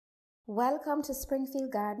Welcome to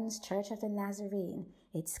Springfield Gardens Church of the Nazarene.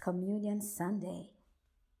 It's Communion Sunday.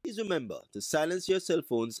 Please remember to silence your cell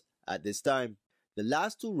phones at this time. The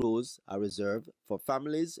last two rows are reserved for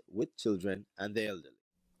families with children and the elderly.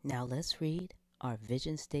 Now let's read our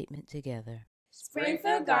vision statement together.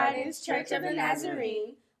 Springfield Gardens Church of the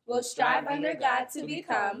Nazarene will strive under God to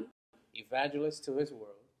become evangelists to His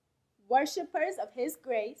world, worshipers of His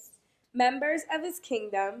grace, members of His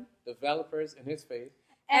kingdom, developers in His faith,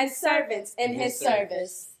 and servants in His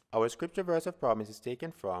service. Our scripture verse of promise is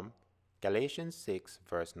taken from Galatians 6,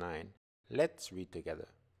 verse 9. Let's read together.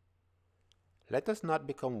 Let us not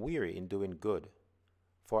become weary in doing good,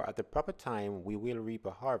 for at the proper time we will reap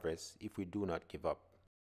a harvest if we do not give up.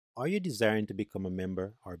 Are you desiring to become a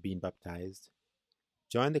member or being baptized?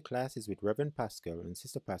 Join the classes with Reverend Pascal and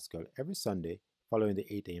Sister Pascal every Sunday following the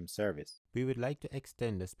 8 a.m. service. We would like to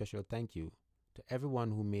extend a special thank you to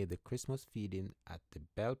everyone who made the Christmas feeding at the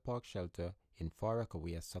Bell Park Shelter in Far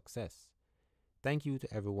Rockaway a success. Thank you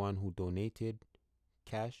to everyone who donated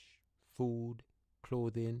cash, food,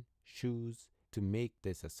 clothing, shoes to make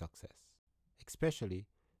this a success, especially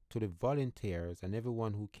to the volunteers and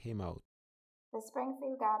everyone who came out. The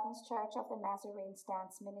Springfield Gardens Church of the Nazarene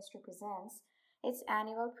Dance Ministry presents its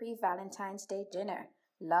annual pre-Valentine's Day dinner,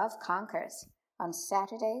 Love Conquers, on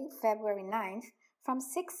Saturday, February 9th from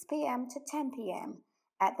 6 p.m. to 10 p.m.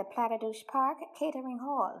 at the Plattadouche Park Catering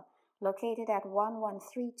Hall, located at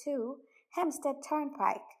 1132 Hempstead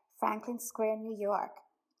Turnpike, Franklin Square, New York.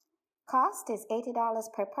 Cost is $80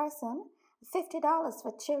 per person, $50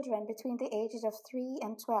 for children between the ages of 3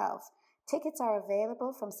 and 12. Tickets are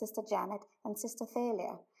available from Sister Janet and Sister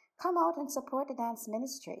Thalia. Come out and support the dance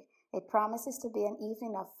ministry. It promises to be an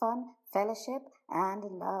evening of fun, fellowship, and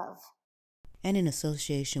love. And in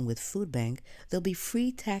association with Food Bank, there'll be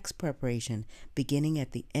free tax preparation beginning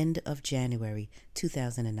at the end of January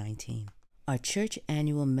 2019. Our church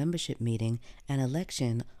annual membership meeting and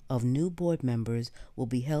election of new board members will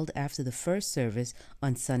be held after the first service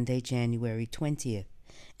on Sunday, January 20th.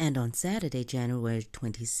 And on Saturday, January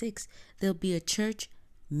 26th, there'll be a church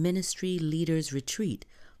ministry leaders retreat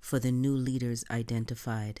for the new leaders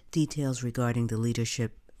identified. Details regarding the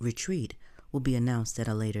leadership retreat will be announced at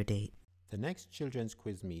a later date. The next children's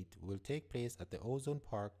quiz meet will take place at the Ozone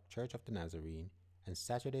Park Church of the Nazarene on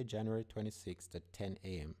Saturday, January 26th at 10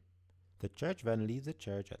 a.m. The church van leaves the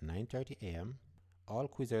church at 9:30 a.m. All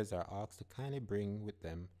quizzers are asked to kindly bring with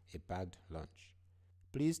them a bagged lunch.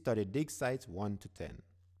 Please study dig sites 1 to 10.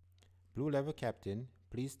 Blue Level Captain,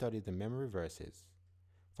 please study the memory verses.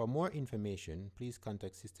 For more information, please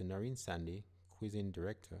contact Sister Noreen Sandy, Quizzing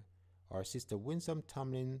Director, or Sister Winsome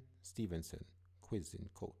Tomlin Stevenson, Quizzing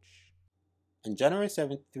Coach. On January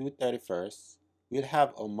 7th through 31st, we'll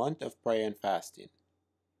have a month of prayer and fasting.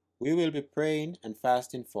 We will be praying and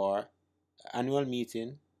fasting for the annual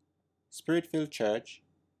meeting, Spirit-filled church,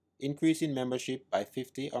 increasing membership by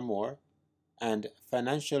 50 or more, and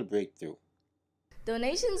financial breakthrough.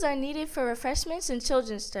 Donations are needed for refreshments in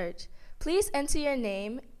Children's Church. Please enter your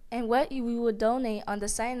name and what you will donate on the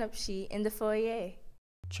sign-up sheet in the foyer.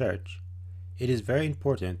 Church. It is very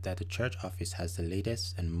important that the church office has the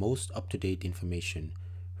latest and most up-to-date information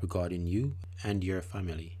regarding you and your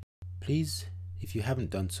family. Please, if you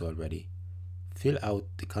haven't done so already, fill out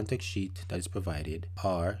the contact sheet that is provided,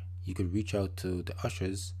 or you could reach out to the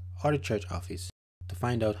ushers or the church office to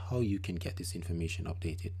find out how you can get this information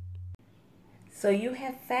updated. So you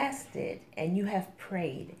have fasted and you have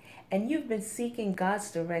prayed and you've been seeking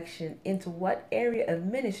God's direction into what area of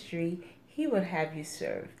ministry He would have you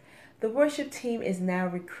serve. The worship team is now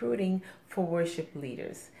recruiting for worship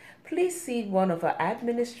leaders. Please see one of our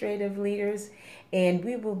administrative leaders and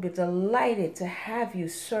we will be delighted to have you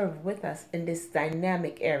serve with us in this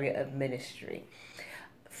dynamic area of ministry.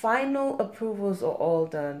 Final approvals are all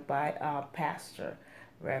done by our pastor,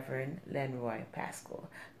 Reverend Lenroy Pascal.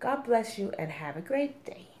 God bless you and have a great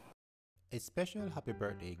day. A special happy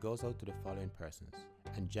birthday goes out to the following persons.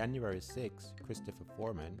 On January 6, Christopher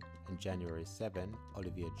Foreman. On January 7,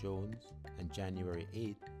 Olivia Jones. On January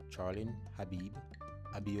 8, Charlene Habib,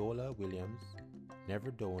 Abiola Williams,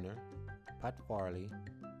 Never Donor, Pat Farley,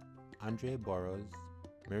 Andre Burrows,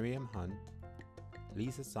 Miriam Hunt,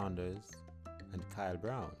 Lisa Saunders, and Kyle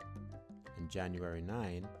Brown. On January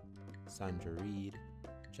 9, Sandra Reed,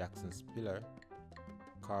 Jackson Spiller,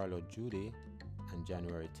 Carlo Judy. On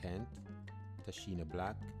January 10th, Tashina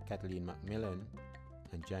Black, Kathleen McMillan.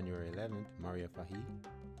 On January 11th, Maria Fahey.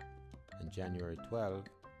 On January 12th,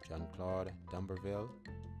 John Claude Dumberville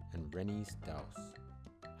and Renice Dowse.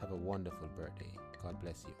 Have a wonderful birthday. God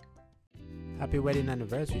bless you. Happy wedding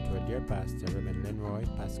anniversary to our dear pastor, Reverend Lenroy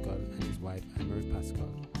Pascal, and his wife, Anne-Marie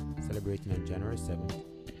Pascal, celebrating on January 7th,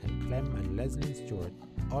 and Clem and Leslie Stewart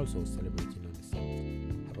also celebrating on the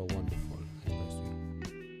 7th. Have a wonderful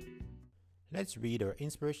anniversary. Let's read our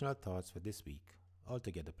inspirational thoughts for this week. All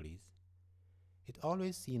together, please. It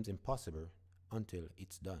always seems impossible until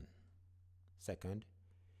it's done. Second,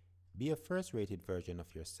 be a first-rated version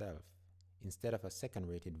of yourself instead of a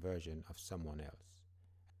second-rated version of someone else.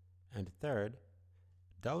 And third,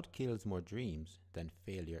 doubt kills more dreams than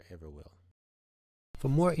failure ever will. For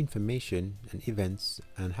more information and events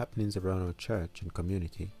and happenings around our church and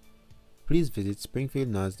community, please visit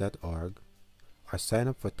springfieldnaz.org or sign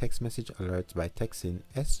up for text message alerts by texting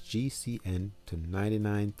SGCN to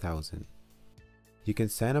 99000. You can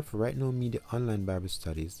sign up for Right Now Media online Bible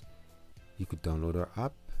studies. You could download our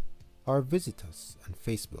app or visit us on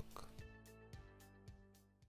Facebook.